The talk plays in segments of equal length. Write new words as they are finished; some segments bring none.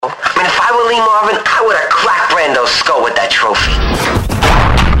Really, Marvin? I would have cracked Brando's skull with that trophy.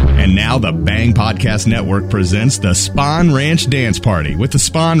 And now the Bang Podcast Network presents the Spawn Ranch Dance Party with the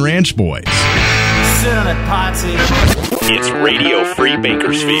Spawn Ranch Boys. Sit on it, Potsy. It's Radio Free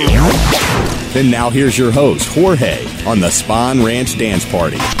Bakersfield. Then now here's your host, Jorge, on the Spawn Ranch Dance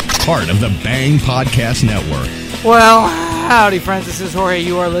Party, part of the Bang Podcast Network. Well, howdy, friends. This is Jorge.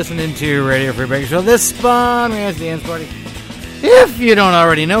 You are listening to Radio Free Bakersfield, this Spawn Ranch Dance Party. If you don't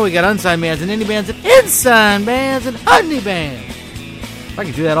already know, we got unsigned bands and indie bands and unsigned bands and undie bands. I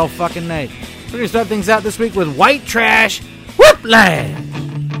can do that all fucking night. We're going to start things out this week with White Trash Whiplash.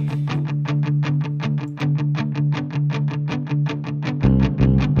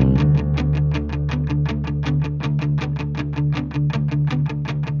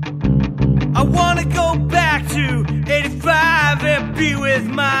 I want to go back to 85 and be with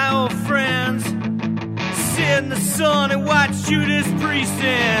my old friends. Sit in the sun and watch Judas Priest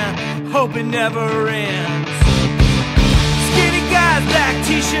and hope it never ends. Skinny guys, black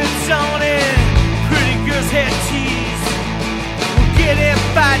t-shirts on and pretty girls head tees. We'll get in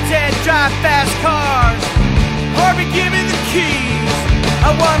fights and drive fast cars, or be given the keys.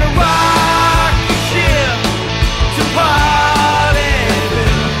 I wanna rock the ship to Partyville.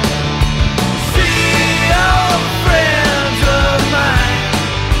 See old friends of mine.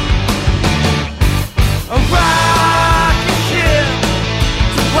 I rock the ship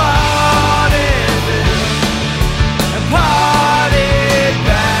to Partyville and party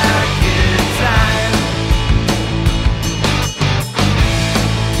back in time.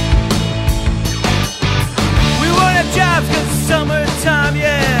 We won't have jobs 'cause it's summertime,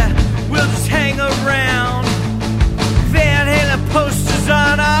 yeah. We'll just hang around. Van Halen posters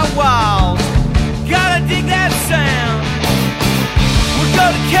on our walls. Gotta dig that sound. We'll go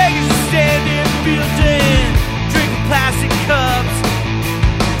to keggers and stand in field and drink plastic cups.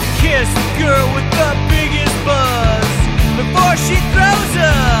 Kiss the girl with the biggest buzz before she throws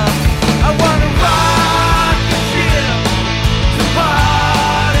up. I wanna rock the ship to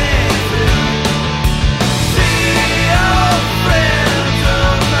Partyville. See old friends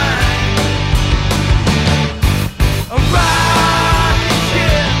of mine. I rock the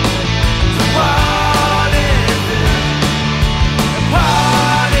ship to Partyville and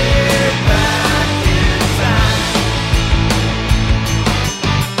party back in time.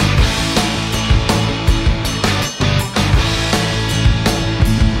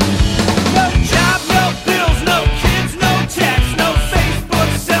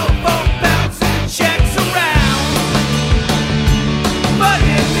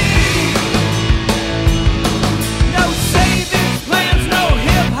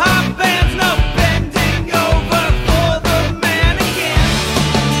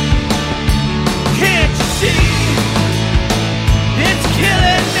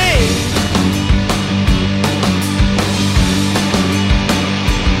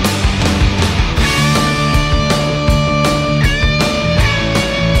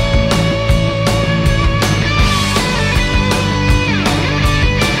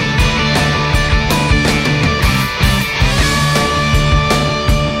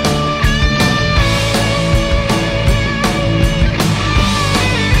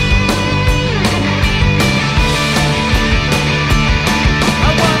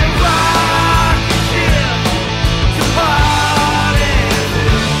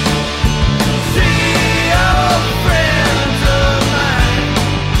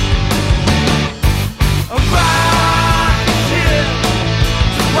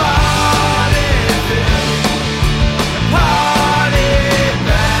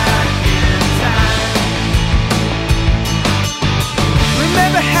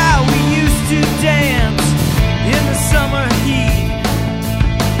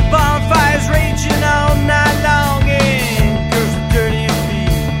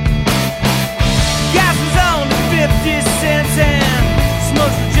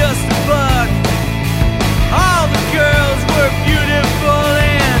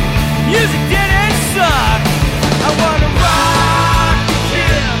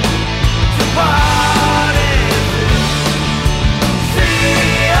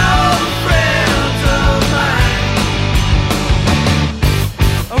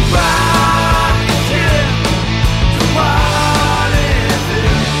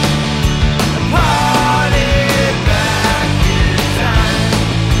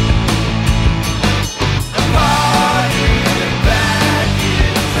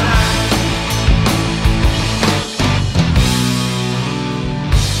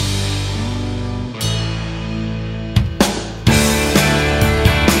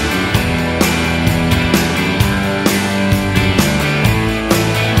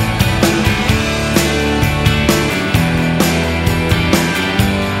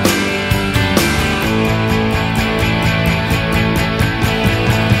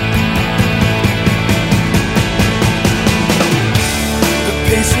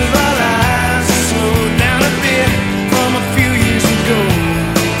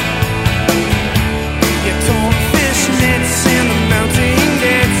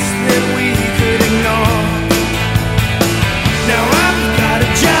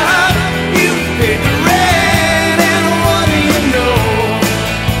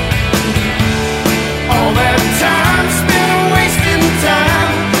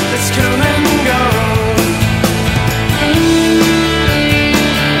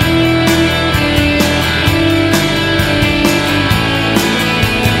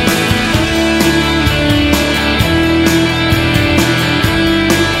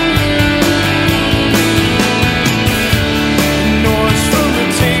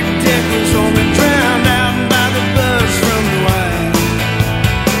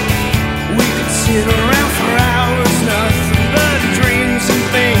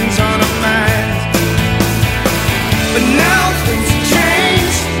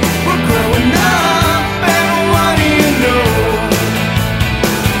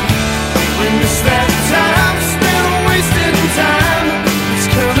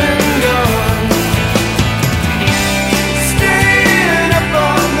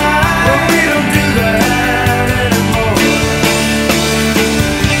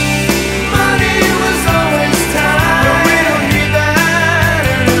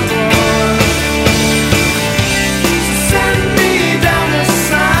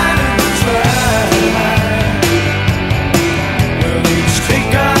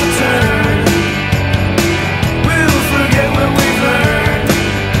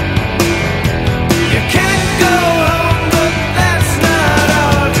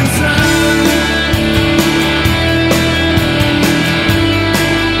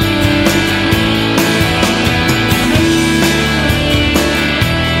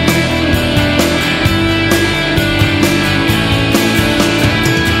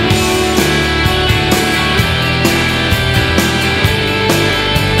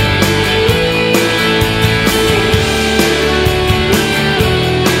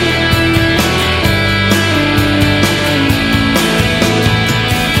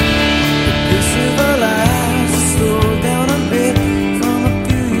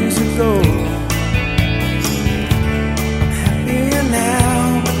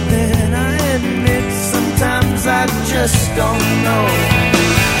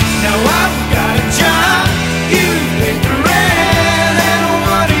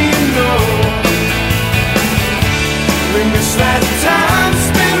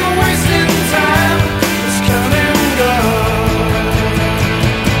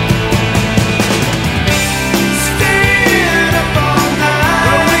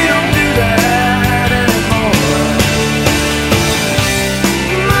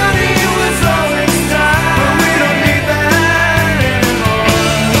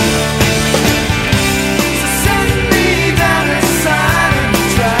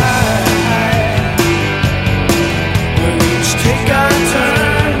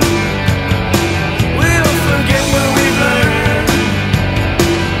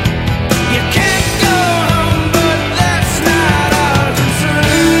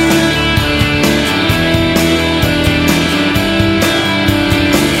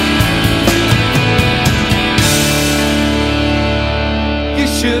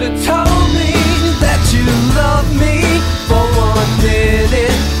 should have told me that you love me for 1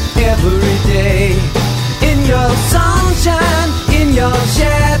 minute every day. In your sunshine, in your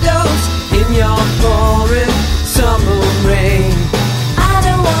shadows, in your pouring summer rain. I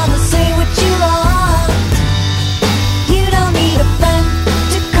don't wanna say what you are. You don't need a friend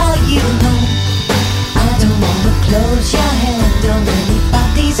to call you home. I don't wanna close your hand on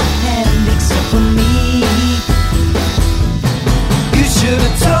anybody's hand except for me. You should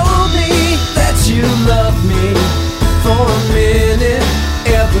have told me that you love me for a minute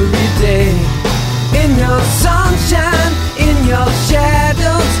every day. In your sunshine, in your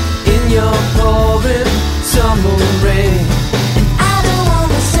shadows, in your pouring summer rain. And I don't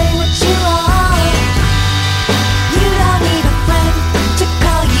wanna say what you are. You don't need a friend to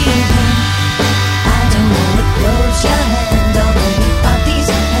call you home. I don't wanna close your hand on anybody's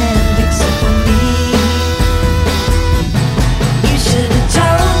hand except for me. You should have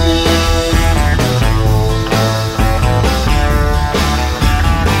told me.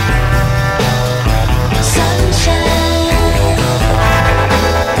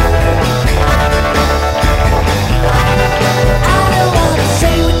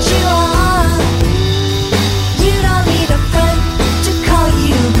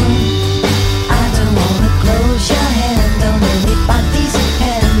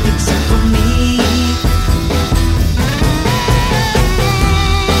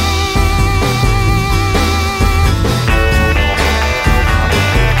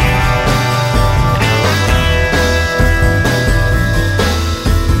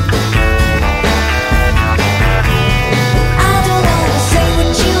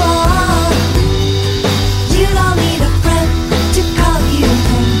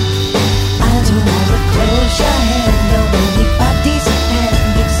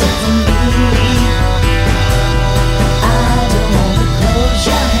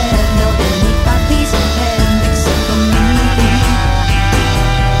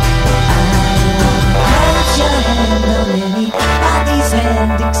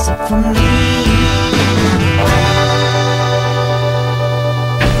 Except for me.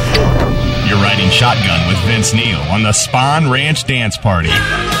 You're riding shotgun with Vince Neil on the Spawn Ranch Dance Party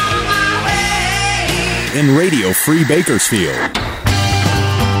in Radio Free Bakersfield.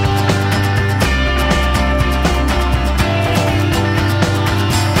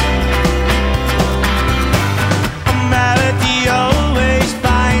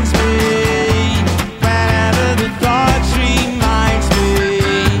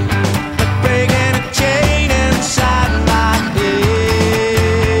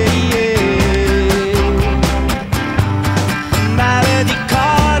 Melody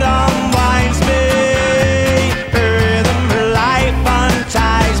caught on winds me, rhythm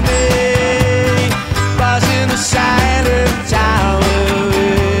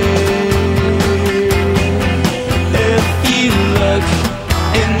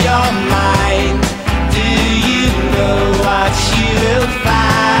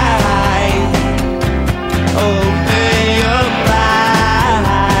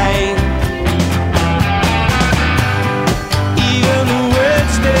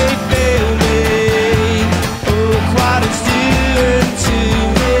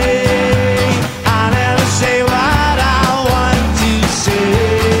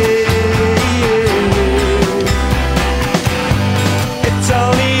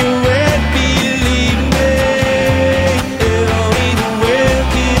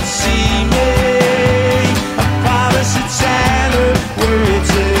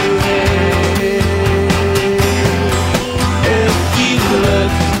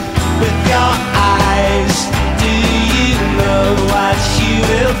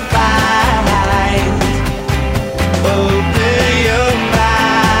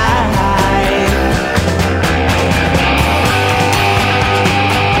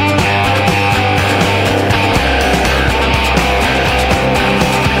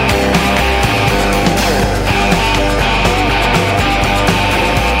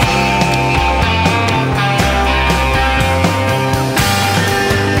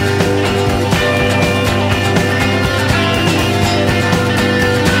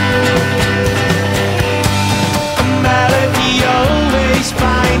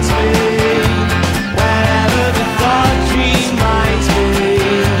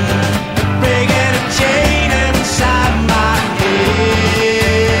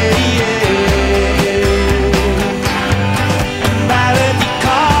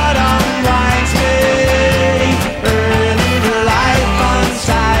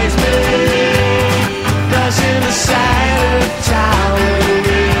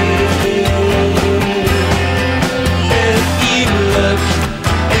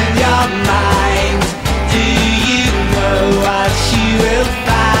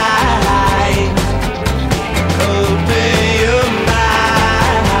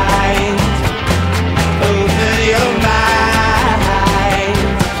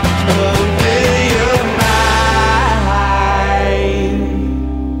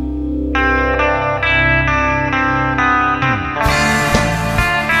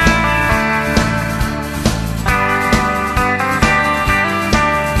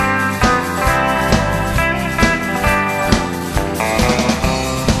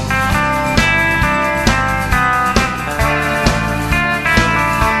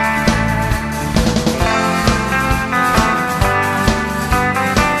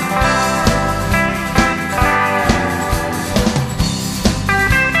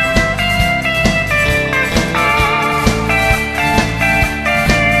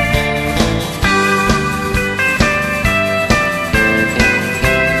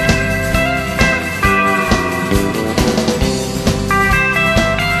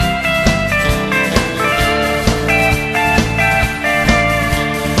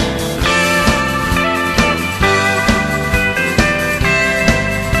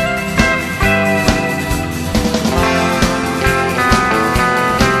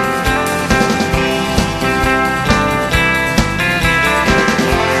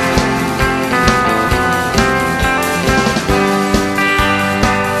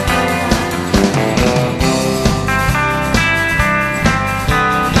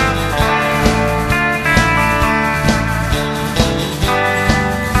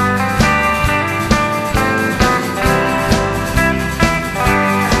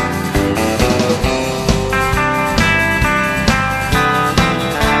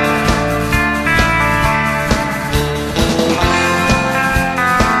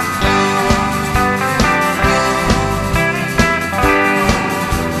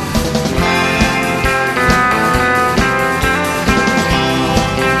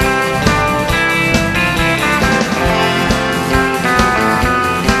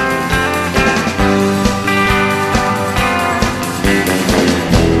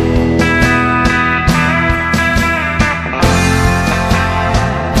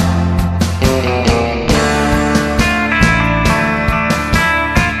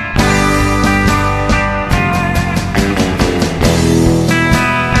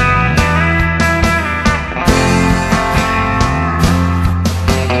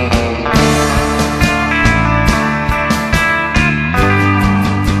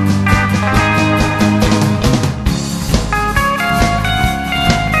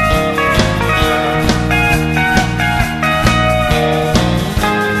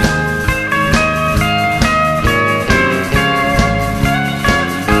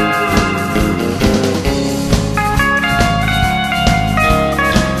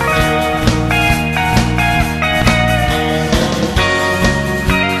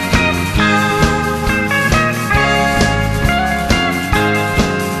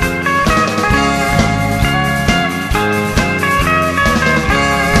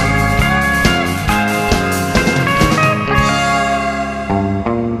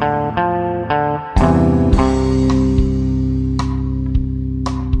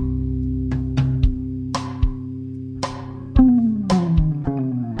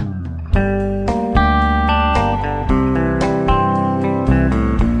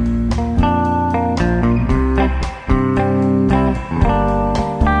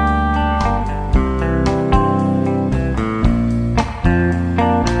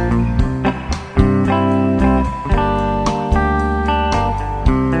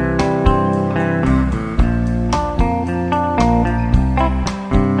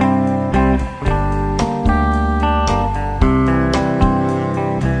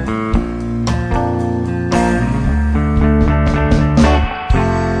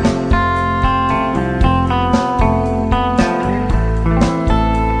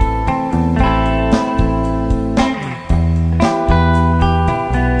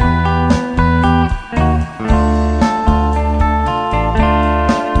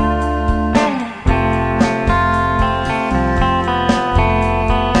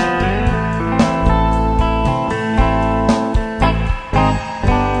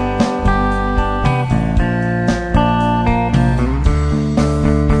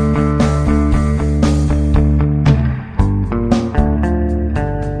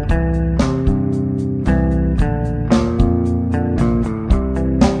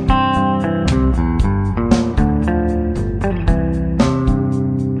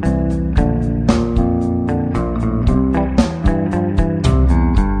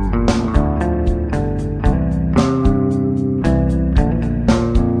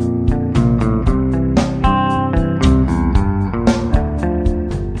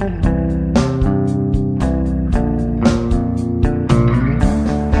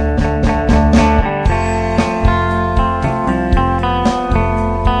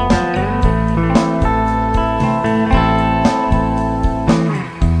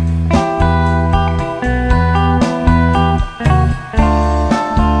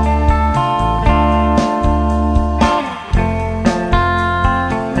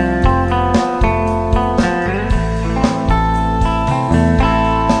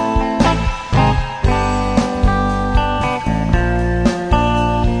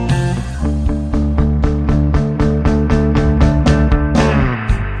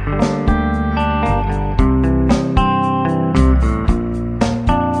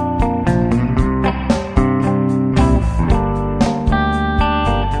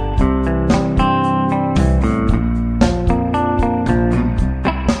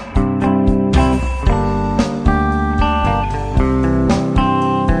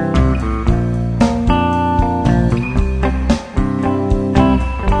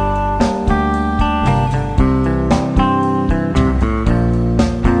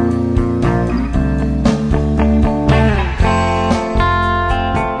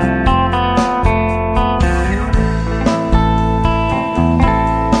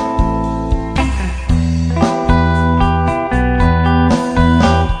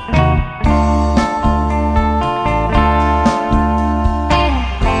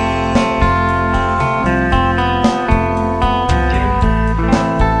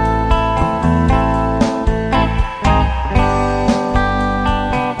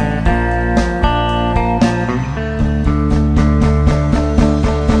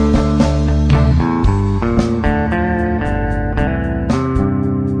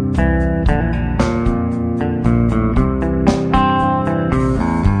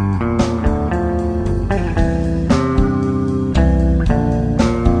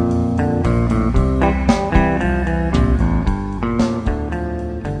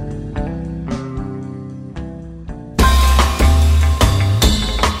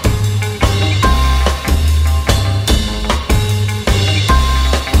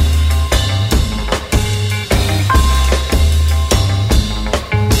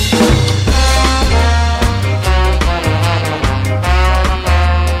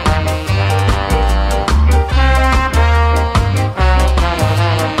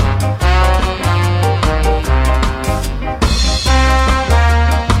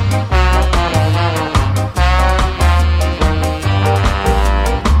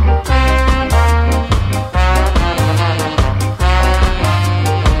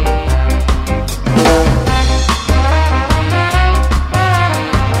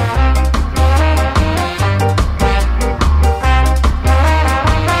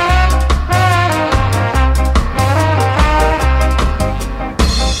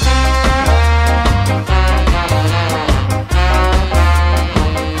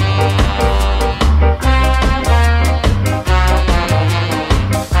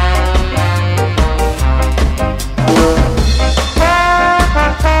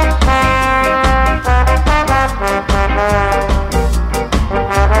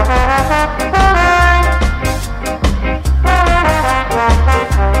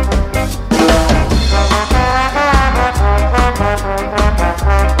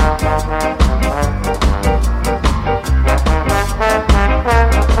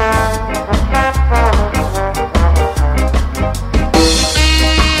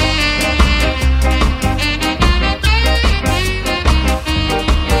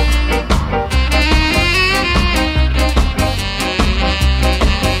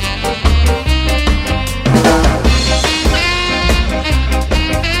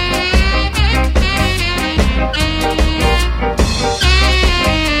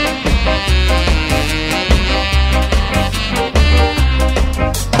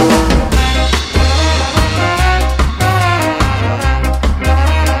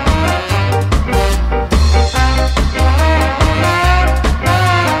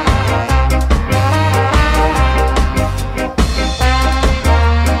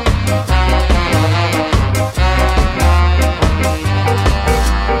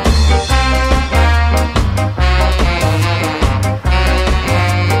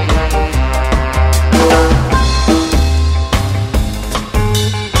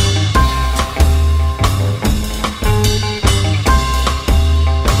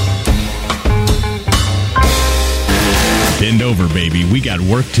Bend over, baby. We got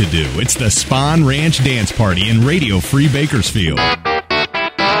work to do. It's the Spawn Ranch Dance Party in Radio Free Bakersfield.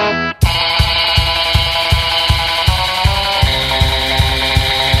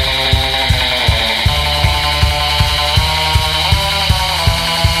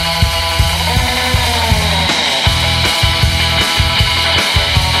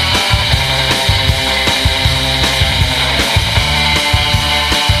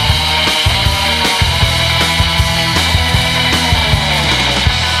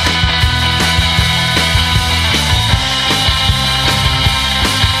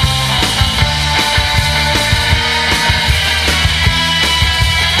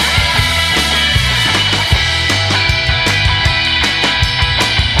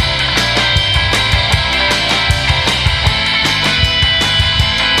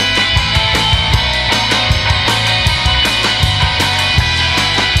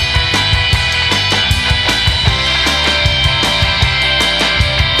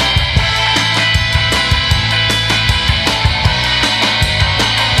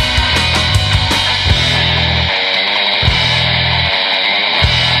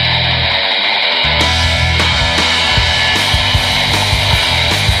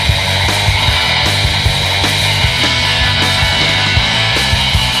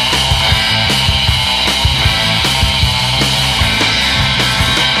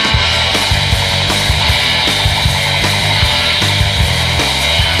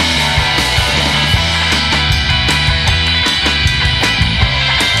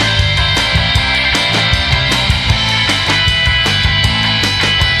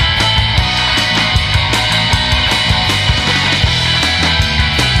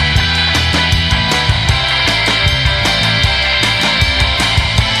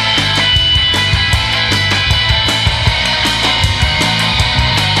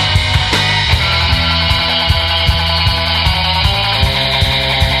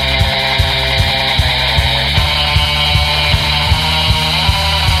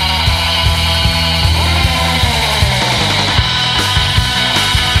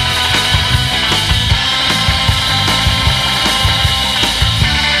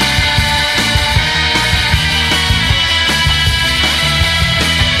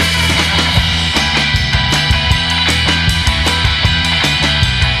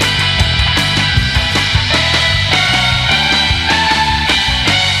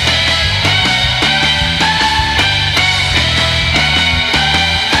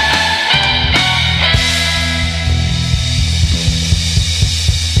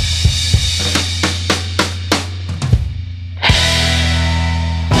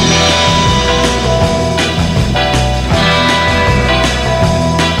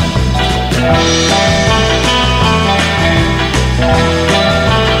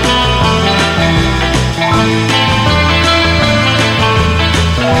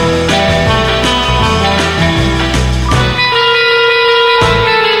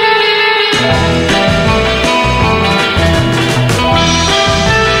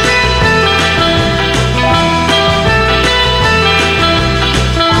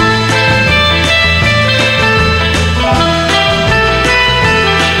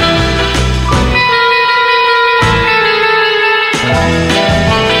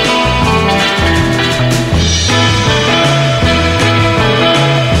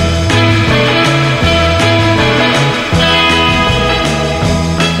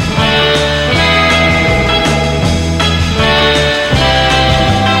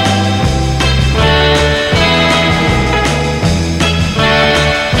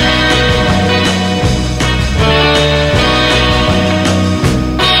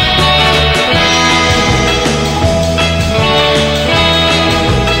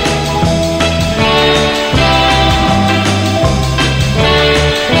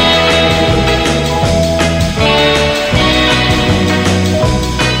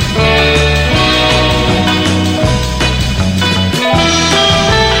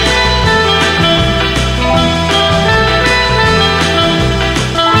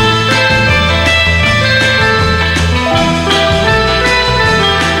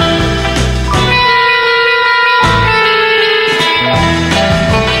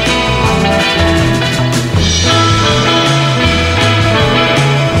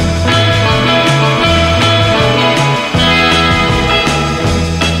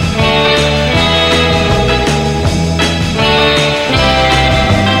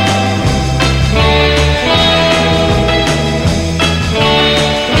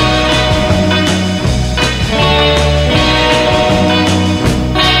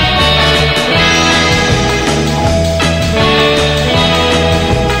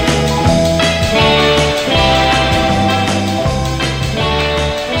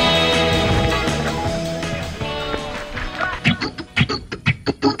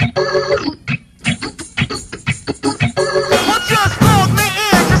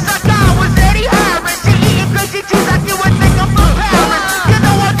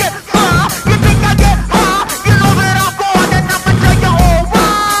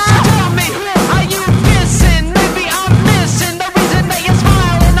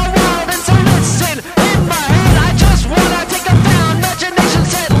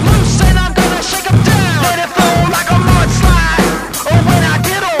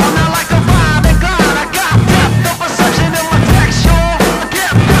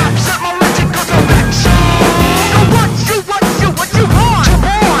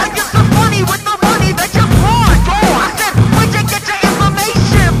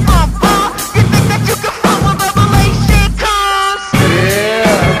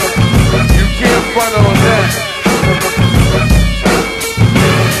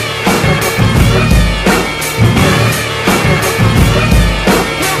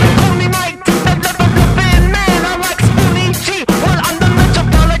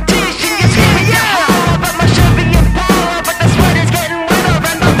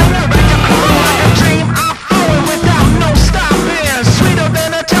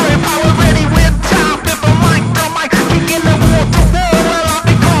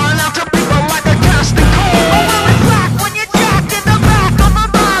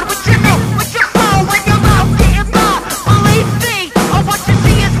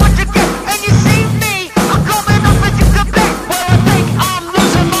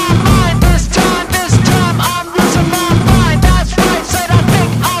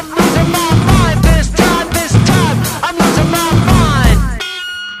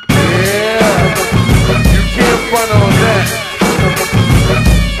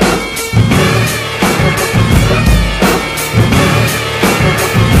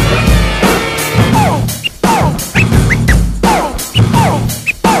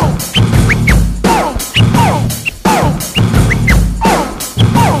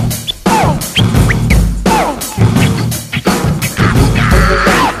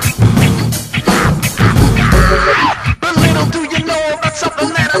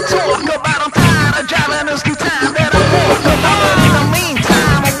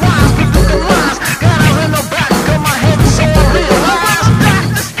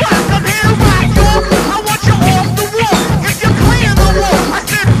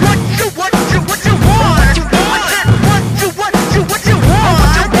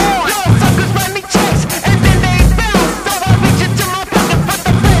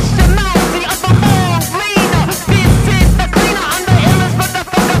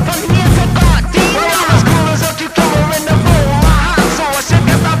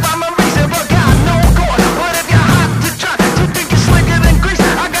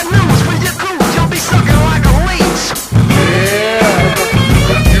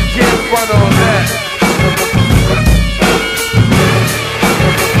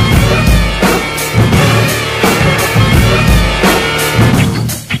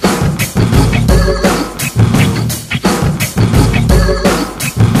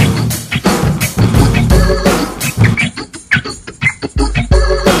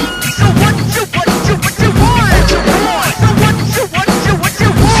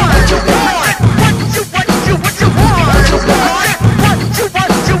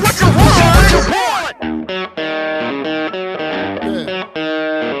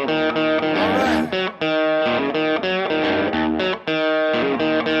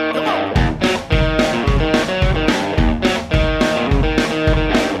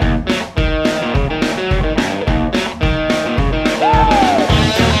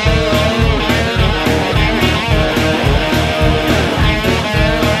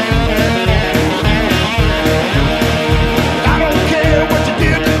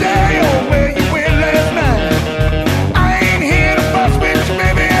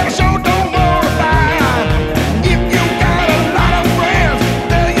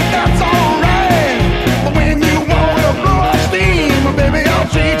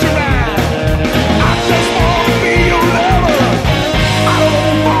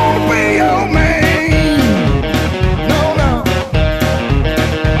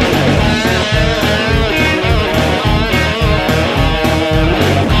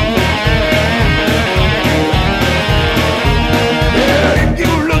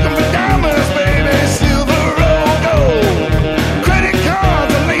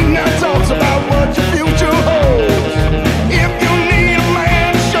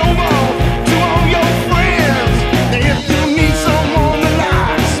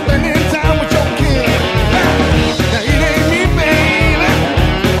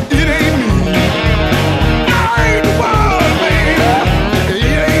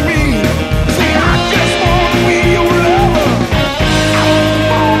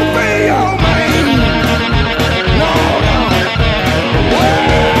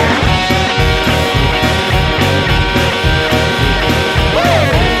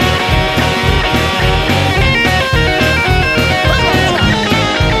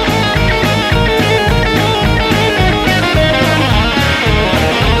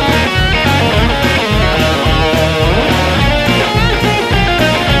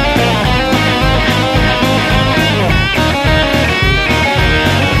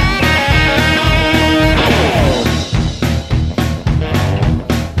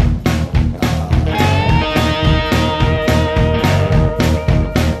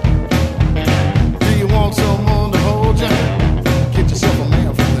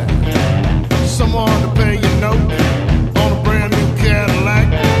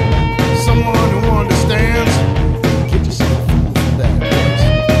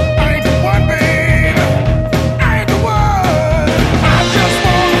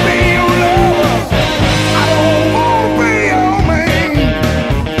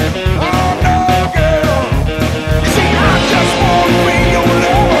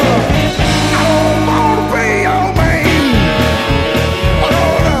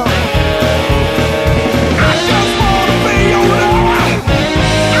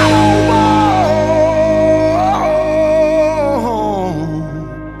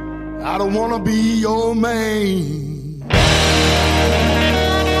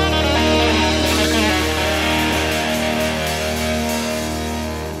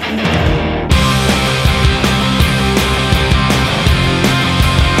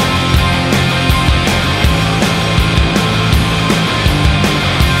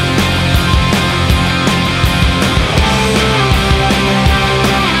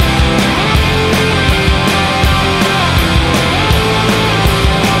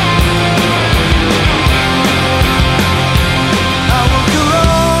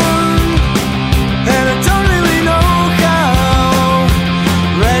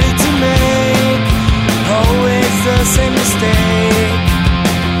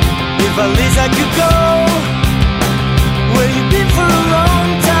 I could go where you've been for a long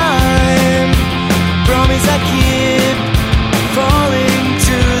time. Promise I keep falling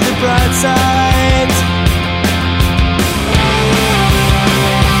to the bright side.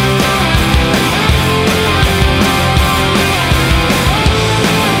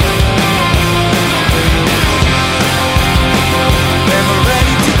 Never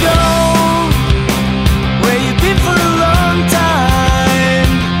ready to go where you've been for a long time.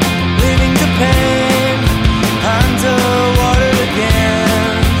 Living the pain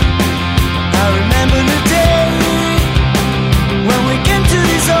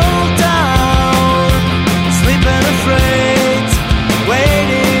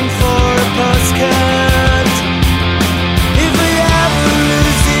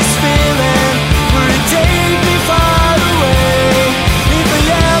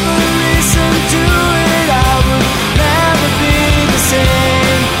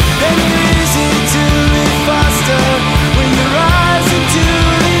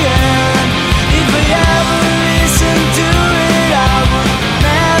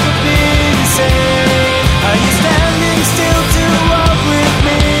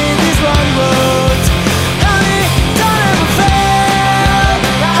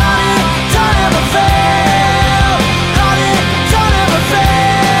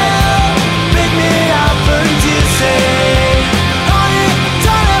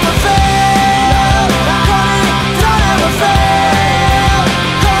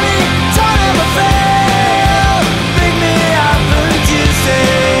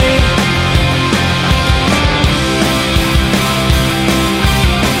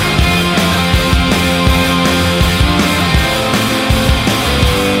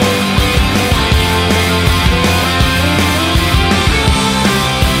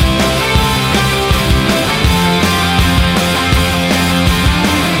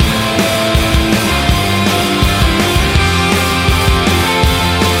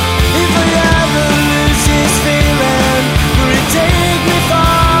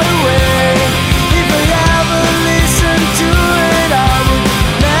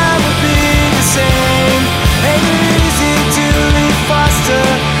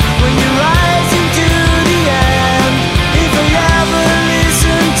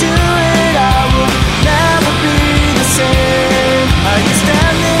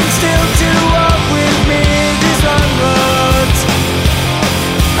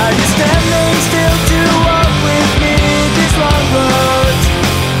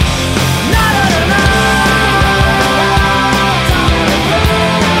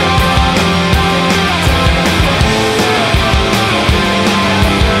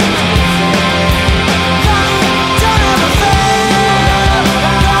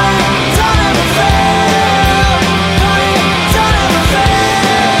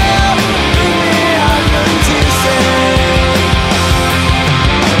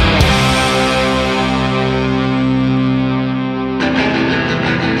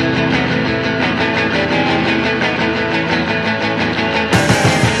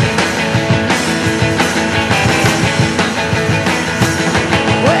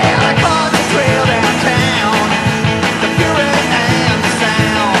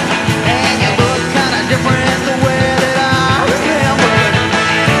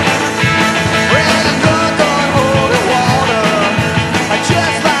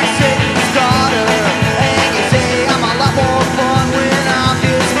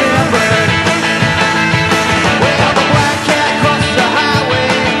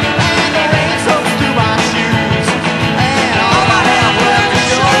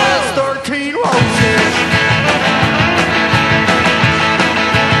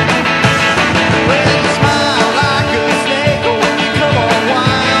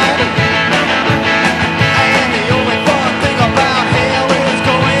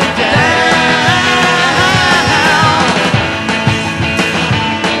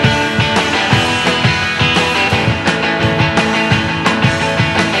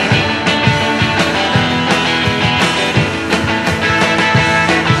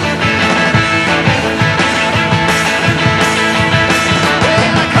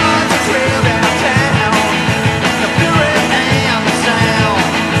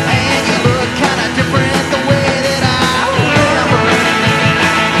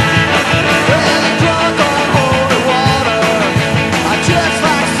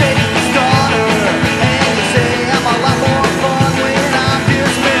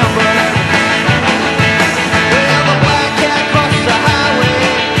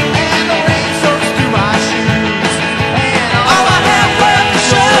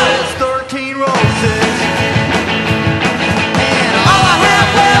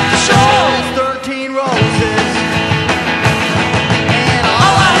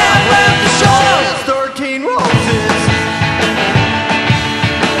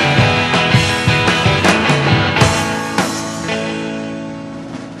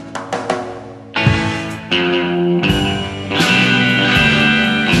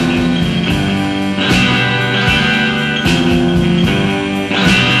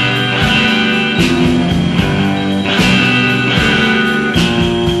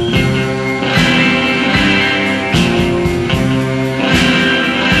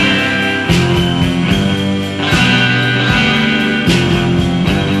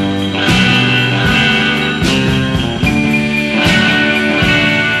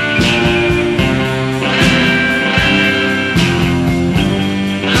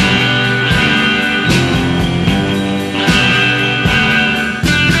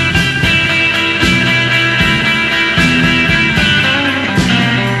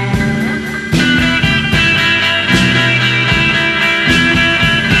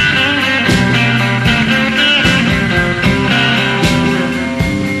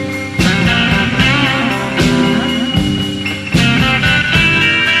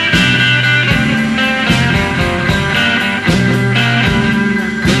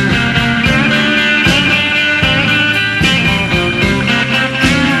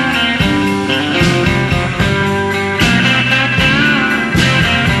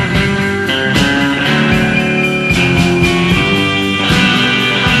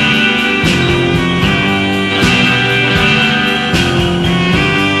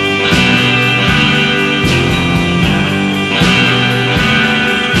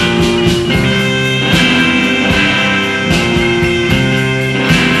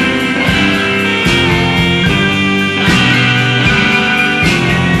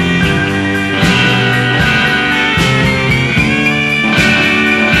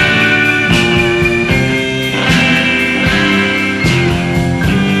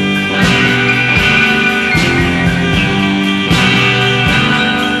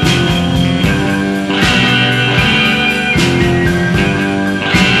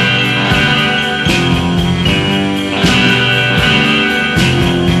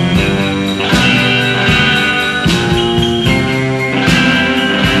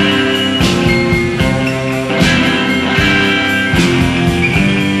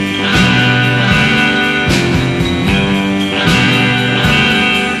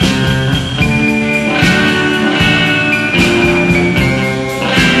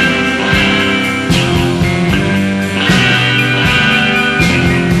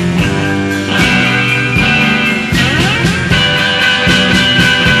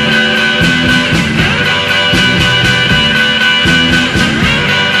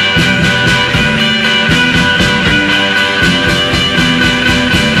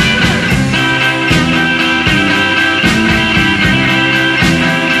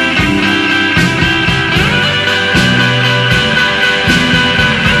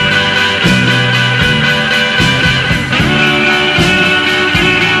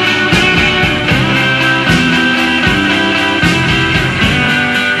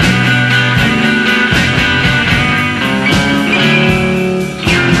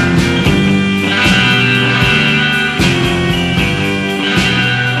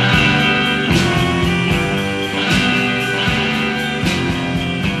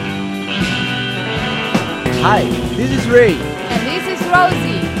Hi, this is Ray. And this is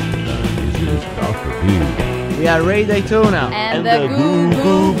Rosie. This is Dr. Who. We are Ray Daytona And the Goo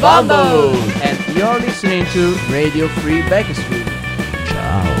Goo Bombos. And you're listening to Radio Free Bakersfield.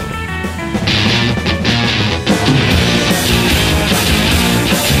 Ciao.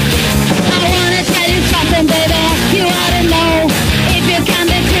 I wanna tell you something, baby. You ought to know. If you can't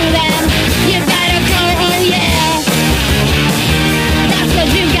be true, then you better go. Oh yeah, that's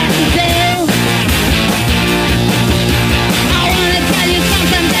what you got to do. I wanna tell you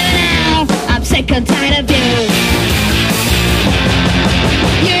something, baby. Now I'm sick and tired of you.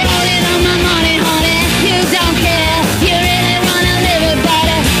 You're holding on my money, honey. You don't care. You really wanna live it,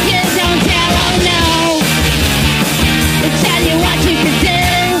 buddy. You don't care. Oh no. To tell you what you can do.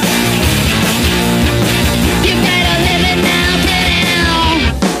 You better live it now, baby,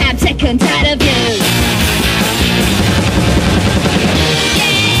 now. I'm sick and tired of you.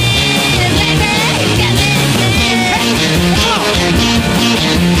 Yeah, baby, get me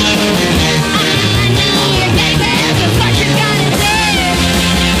I know, baby, that's what you gotta do.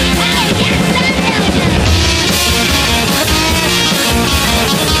 Oh, yes, I know.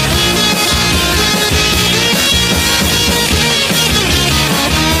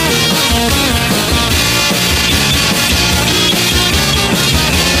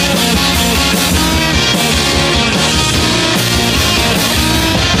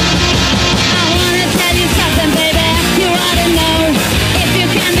 I wanna tell you something, baby. You ought to know. If you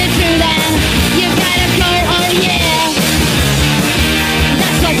can be true, then you gotta go. Oh yeah,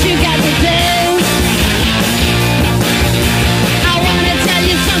 that's what you got to do. I wanna tell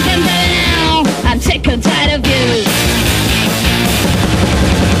you something, baby. Now I'm sick and tired of you.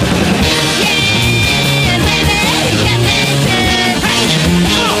 Yeah, baby, get me too. I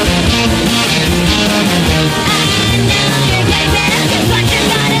know, baby, that's what you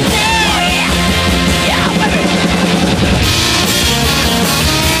gotta do. Yeah, baby.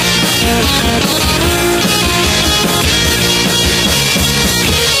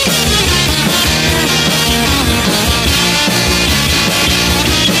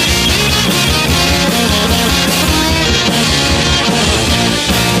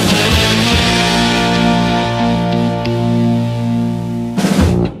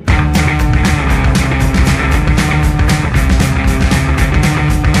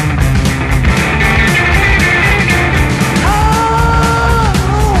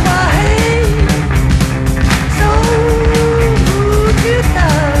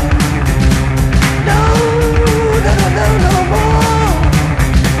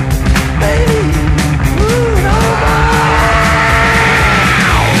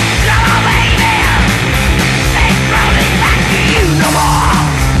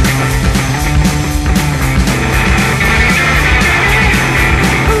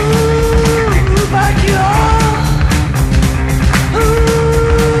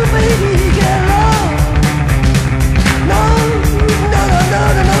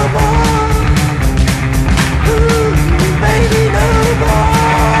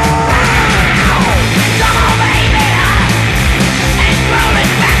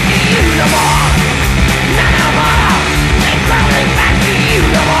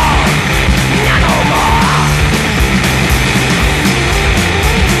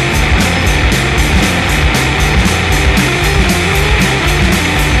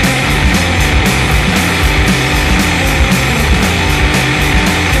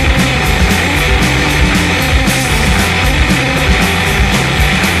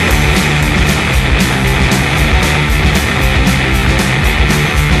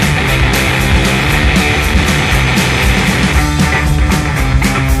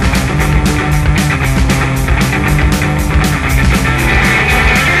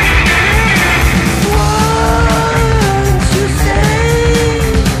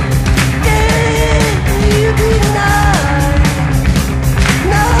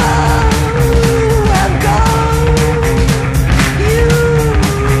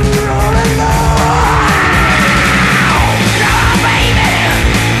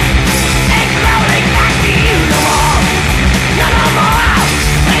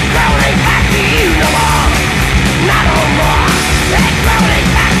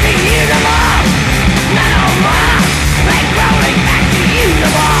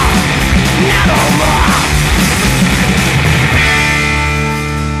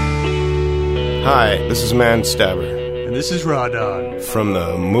 Hi, this is Man Stabber. And this is Raw Dog. From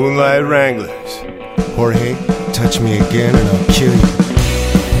the Moonlight Wranglers. Jorge, touch me again and I'll kill you.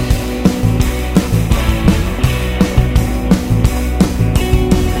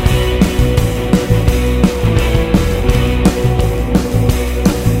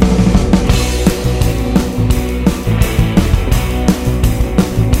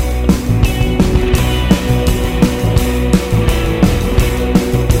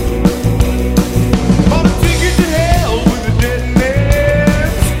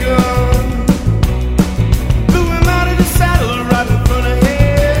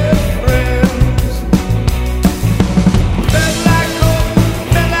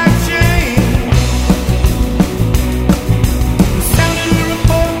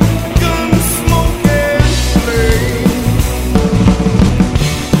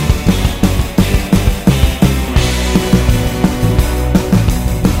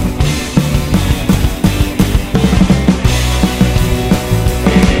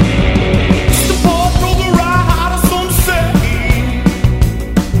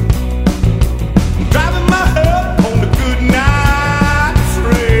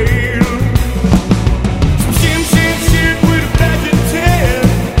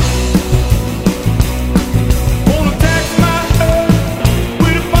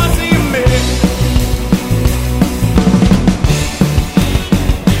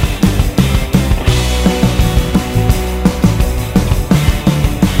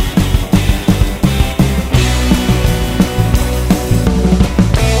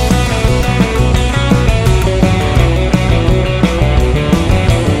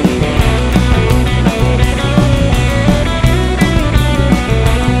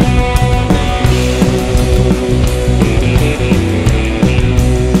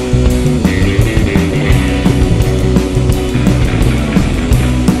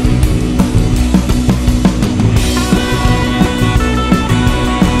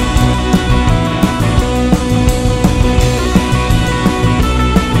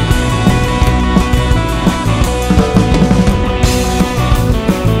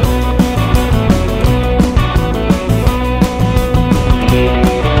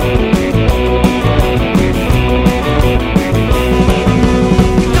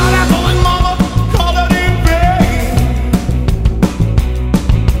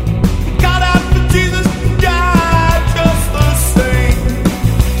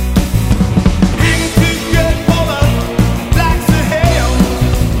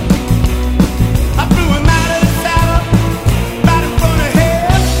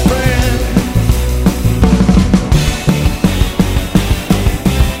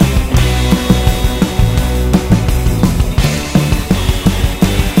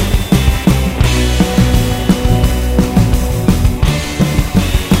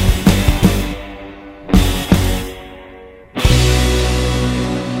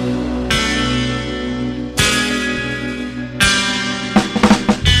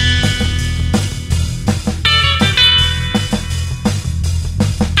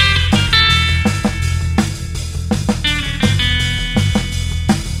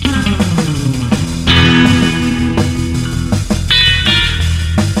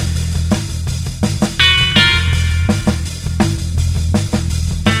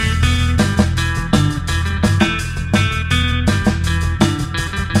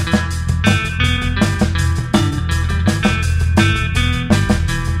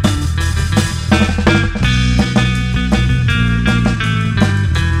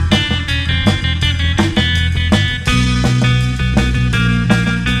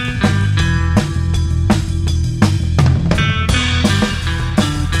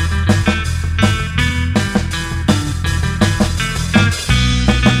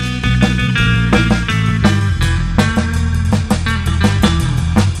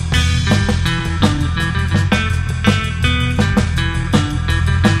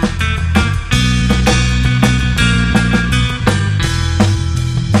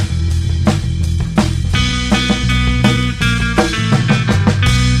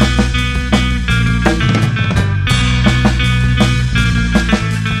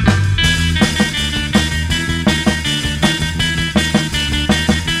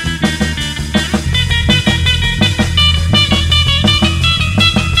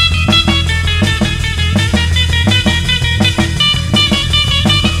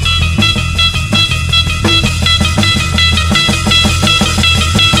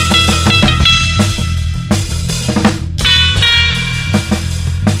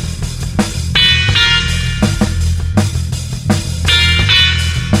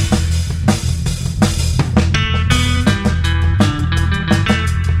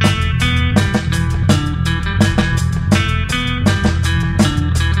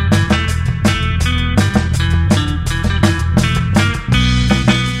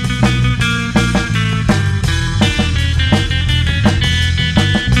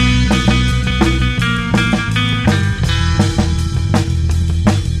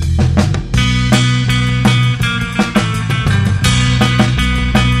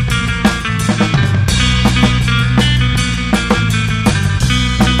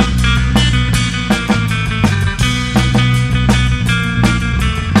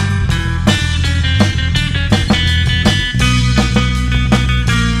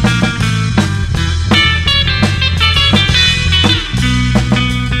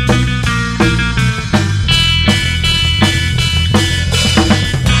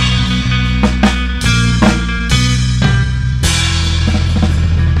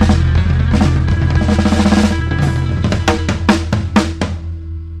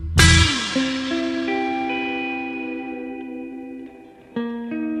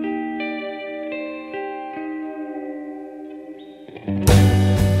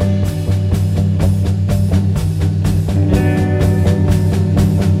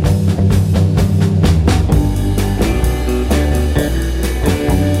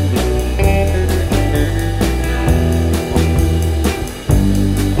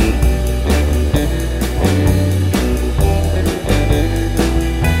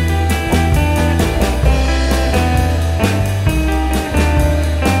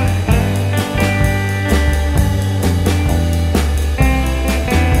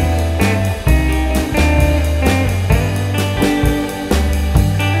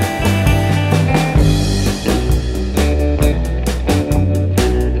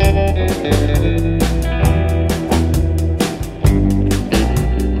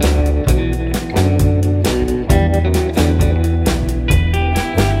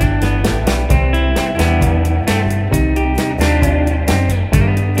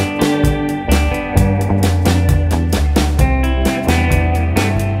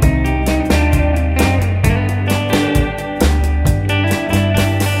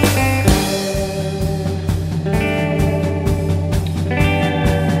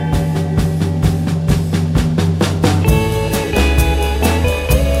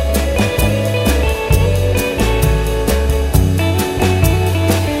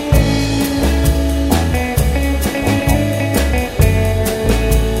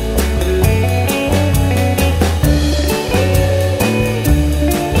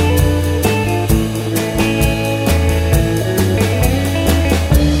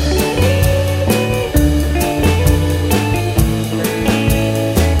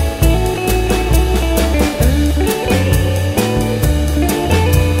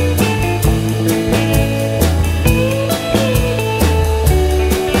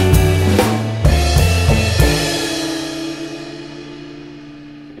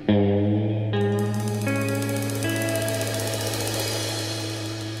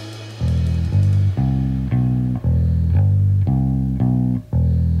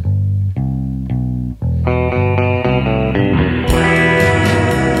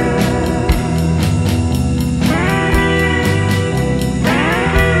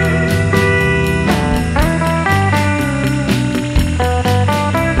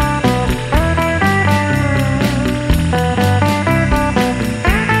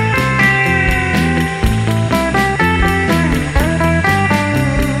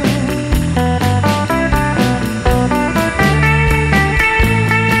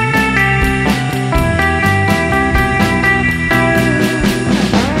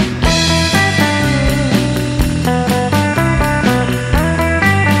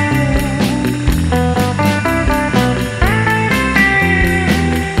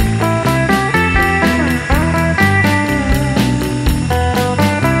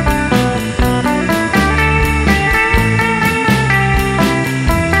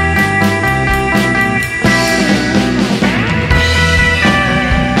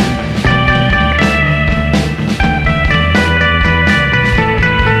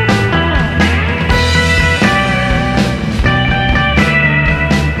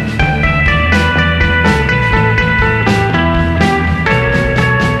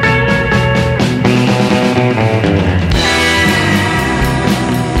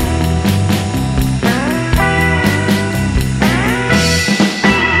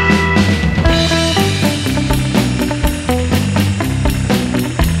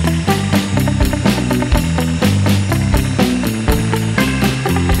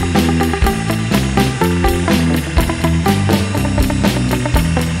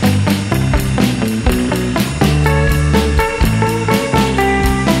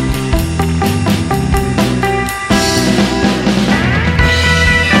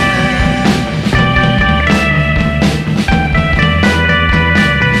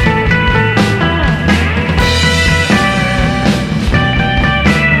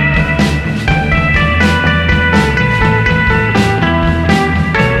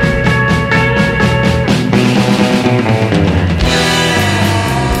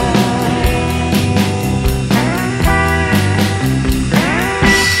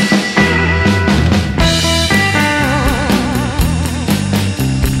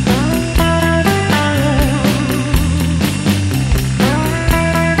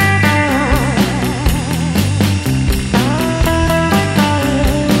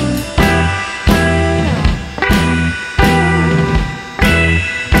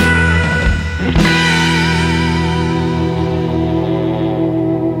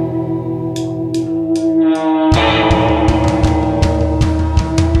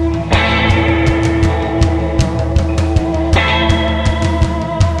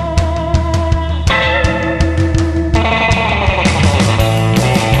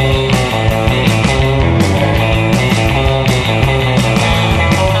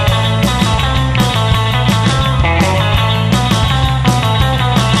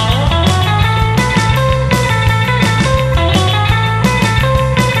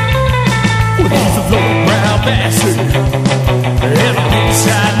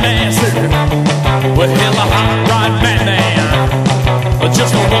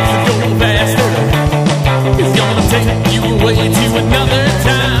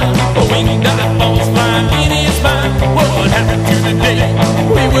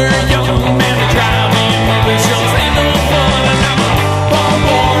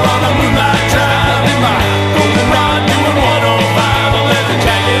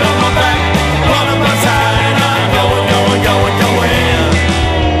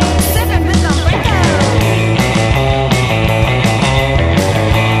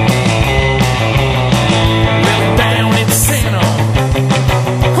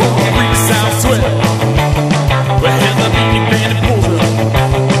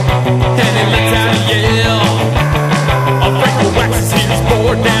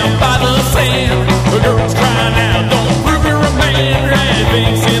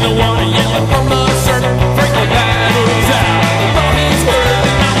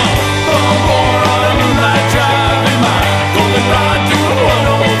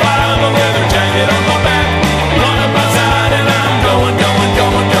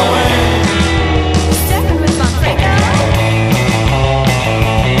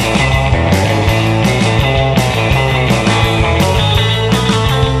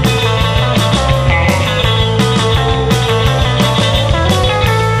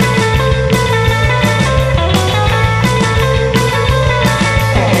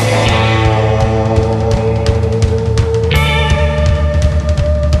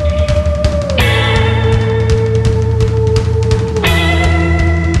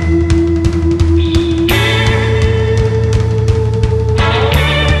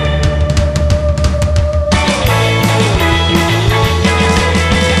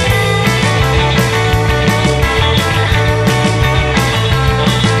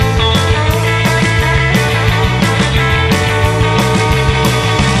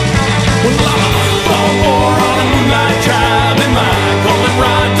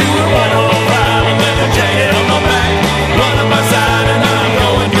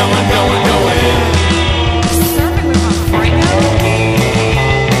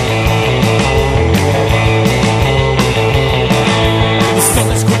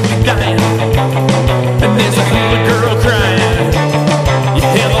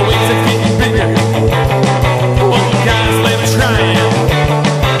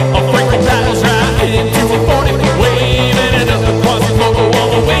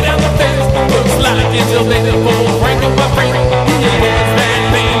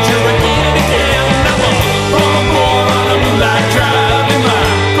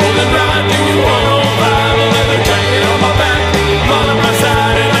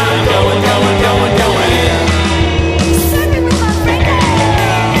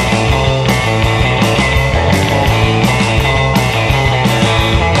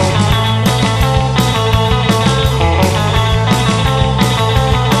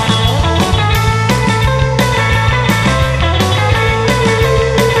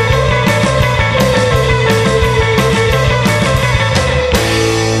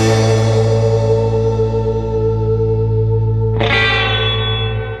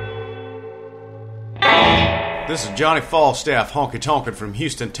 This is Johnny Falstaff, honky-tonkin' from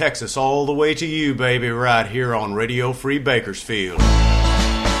Houston, Texas, all the way to you, baby, right here on Radio Free Bakersfield.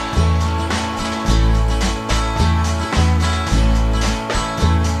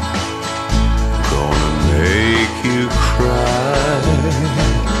 Gonna make you cry,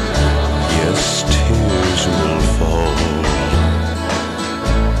 yes, tears will fall.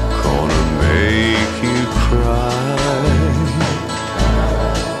 Gonna make you cry,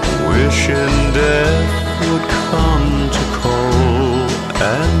 wishing death would come to call,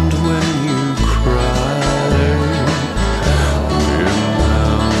 and when you cry,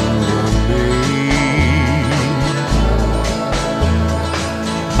 remember me.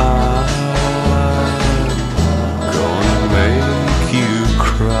 I'm gonna make you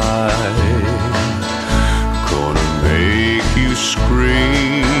cry, gonna make you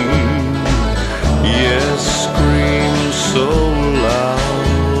scream, yes, scream so loud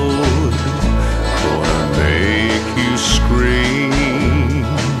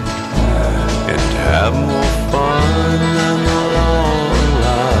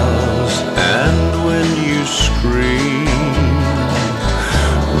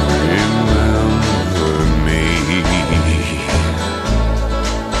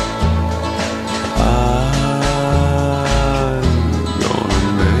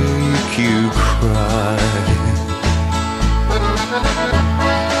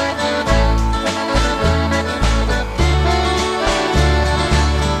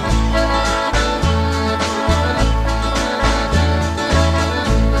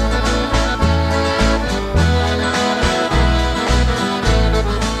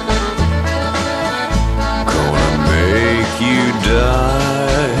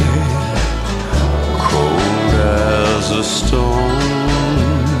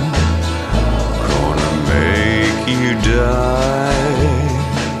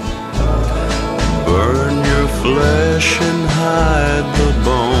flesh and hide the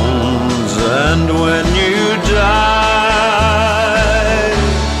bones, and when you die,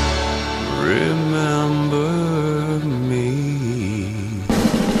 remember me.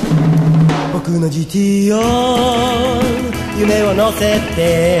 僕の GT を夢を乗せ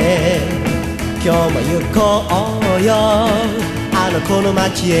て今日も行こうよあの子の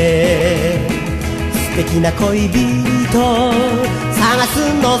街へ素敵な恋人探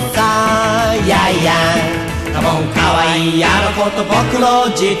すのさやいやカモンかわいいあの子と僕の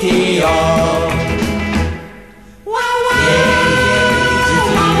GT を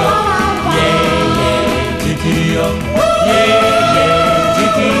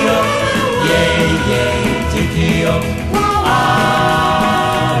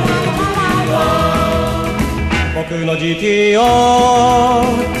僕の GT を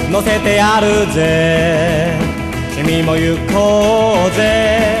乗せてやるぜ君も行こう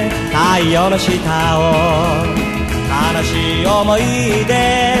ぜ太陽の下を悲しい思い出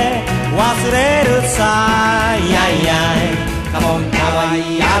忘れるさやいやいカモンかわい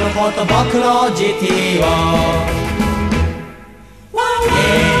いあの子と僕の GT を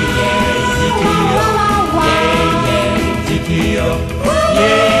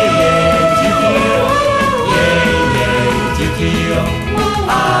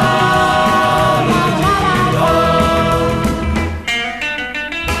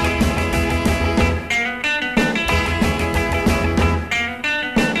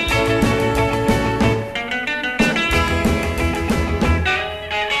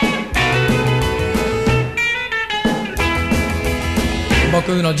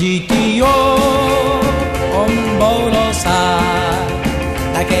僕の GT をオンボロさ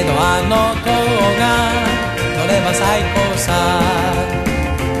だけどあの子が乗れば最高さ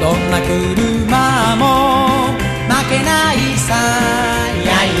どんな車も負けないさや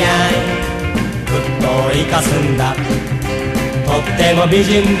いやいぐっと生かすんだとっても美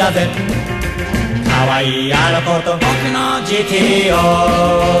人だぜかわいいあの子と僕の GT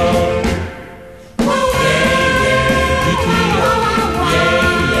を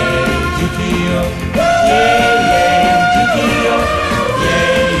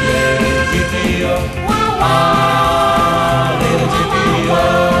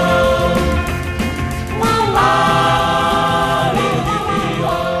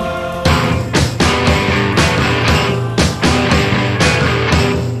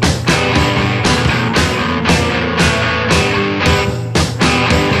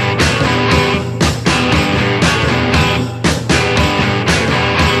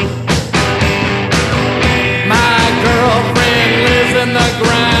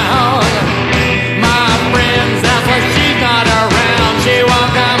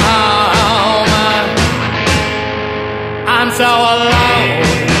so alone.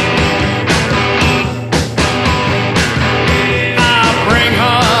 I bring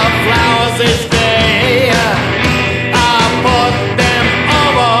her flowers each day. I put them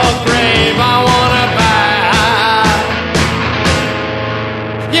over her grave. I wanna buy.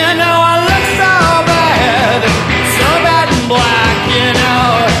 You know I look so bad and black. You know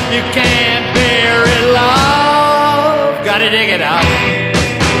you can't bury love. Gotta dig it up.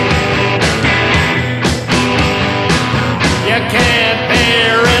 You can't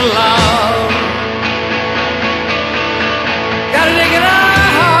bury love. Gotta dig it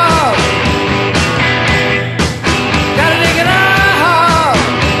out. Gotta dig it out.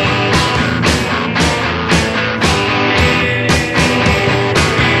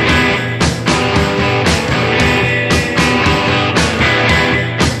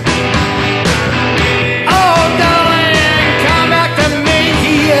 Oh, darling, come back to me.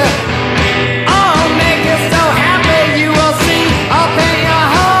 I'll make you so happy you will see. I'll paint your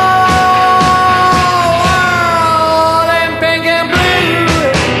whole world in pink and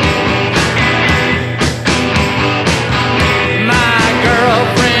blue. My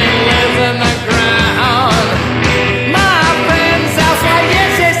girlfriend lives in the ground. My friend's house, why, yes,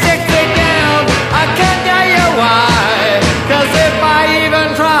 she's 6 feet down. I can't tell you why, 'cause if I even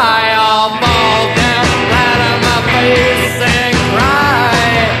try, I'll fall down flat on my face and cry.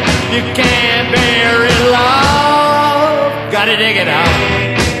 You can't bury love. Gotta dig it out.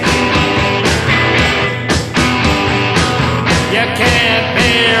 You can't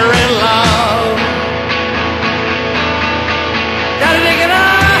bury love. Gotta dig it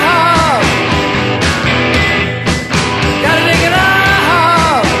out. Gotta dig it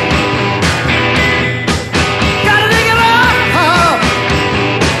out. Gotta dig it out.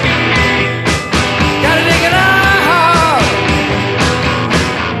 Gotta dig it out.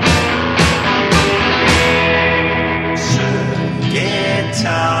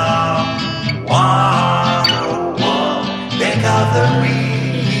 Guitar, wanna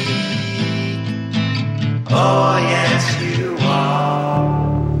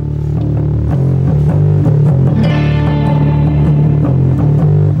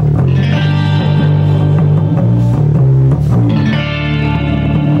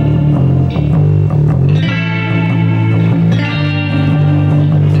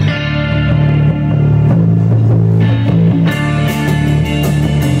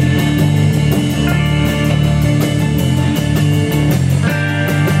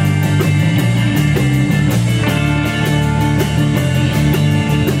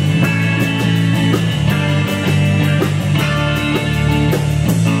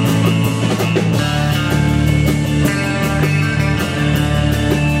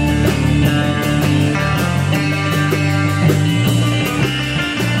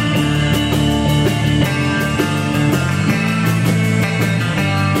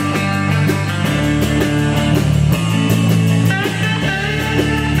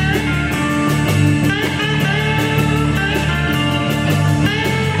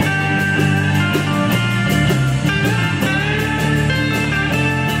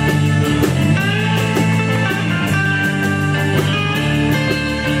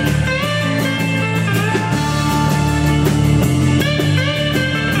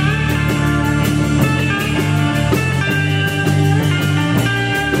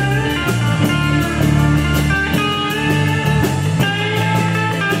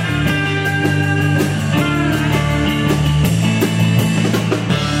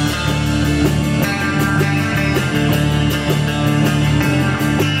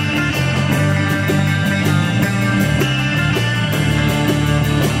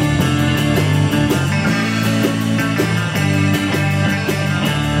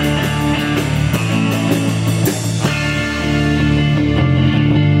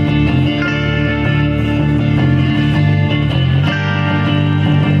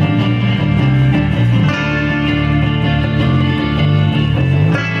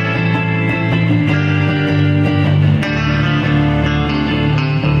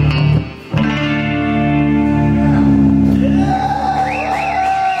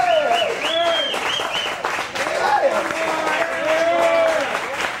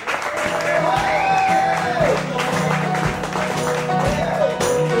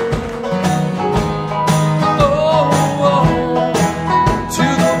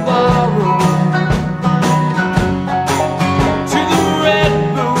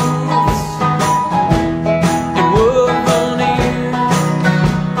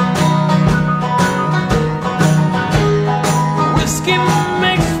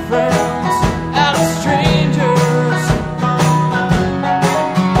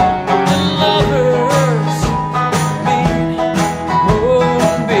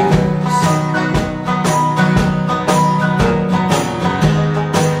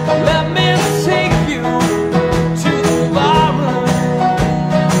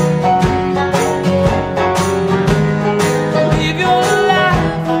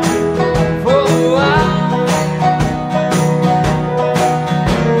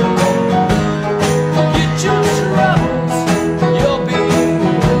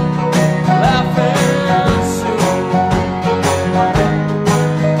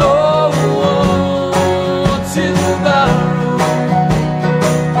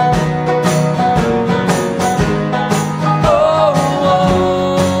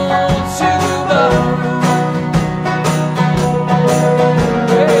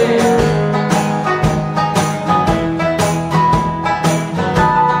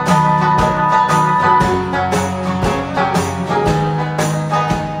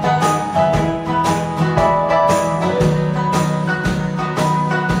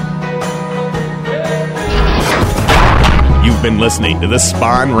You've been listening to the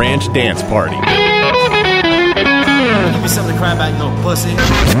Spawn Ranch Dance Party. Give me something to cry about, you little pussy.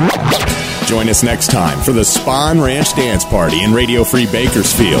 Join us next time for the Spawn Ranch Dance Party in Radio Free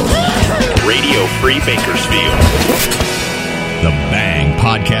Bakersfield. Radio Free Bakersfield. The Bang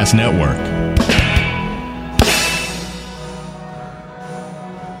Podcast Network.